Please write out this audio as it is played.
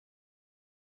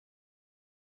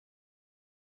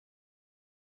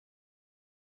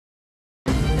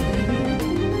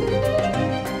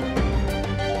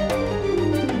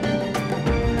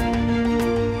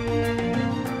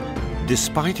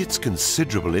Despite its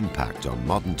considerable impact on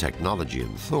modern technology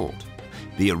and thought,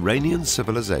 the Iranian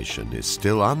civilization is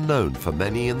still unknown for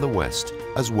many in the West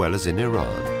as well as in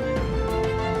Iran.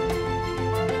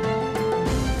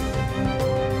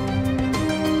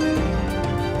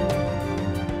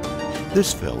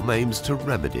 This film aims to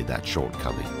remedy that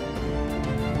shortcoming.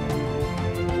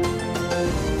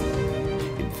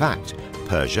 In fact,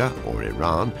 Persia, or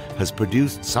Iran, has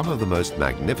produced some of the most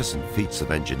magnificent feats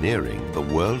of engineering the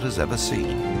world has ever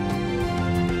seen.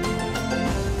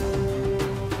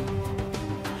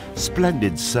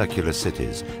 Splendid circular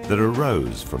cities that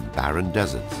arose from barren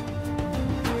deserts.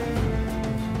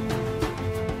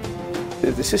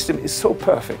 The system is so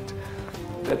perfect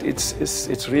that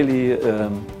it's really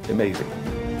amazing.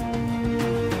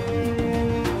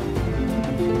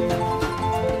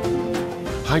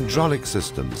 Hydraulic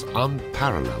systems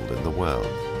unparalleled in the world.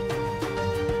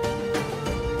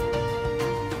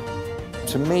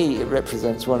 To me, it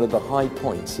represents one of the high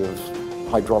points of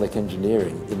hydraulic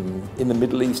engineering in the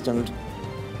Middle East and,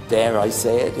 dare I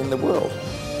say it, in the world.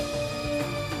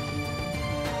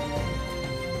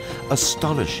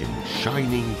 Astonishing,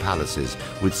 shining palaces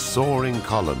with soaring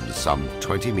columns some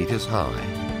 20 meters high.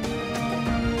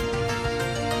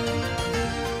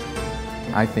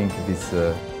 I think it is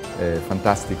a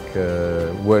fantastic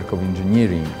work of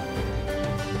engineering.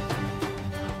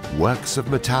 Works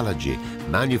of metallurgy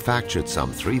manufactured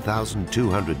some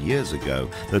 3,200 years ago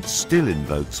that still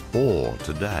invokes awe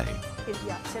today.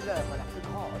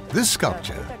 This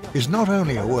sculpture is not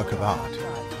only a work of art,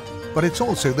 but it's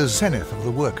also the zenith of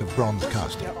the work of bronze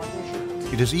casting.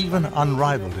 It is even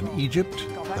unrivaled in Egypt,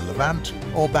 the Levant,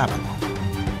 or Babylon.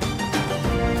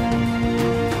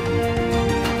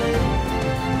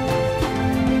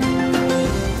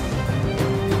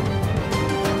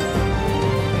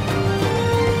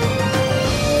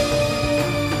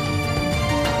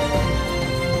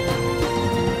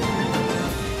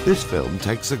 This film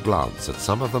takes a glance at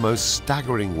some of the most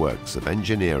staggering works of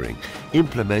engineering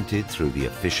implemented through the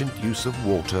efficient use of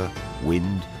water,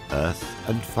 wind, earth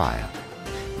and fire,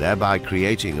 thereby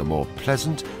creating a more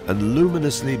pleasant and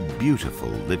luminously beautiful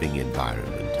living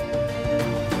environment.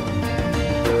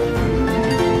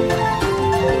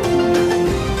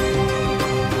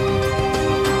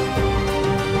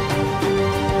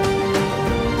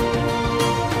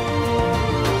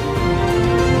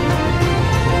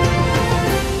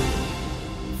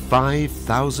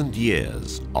 5,000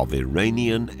 years of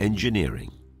Iranian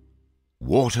engineering.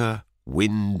 Water,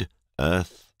 wind,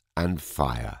 earth, and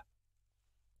fire.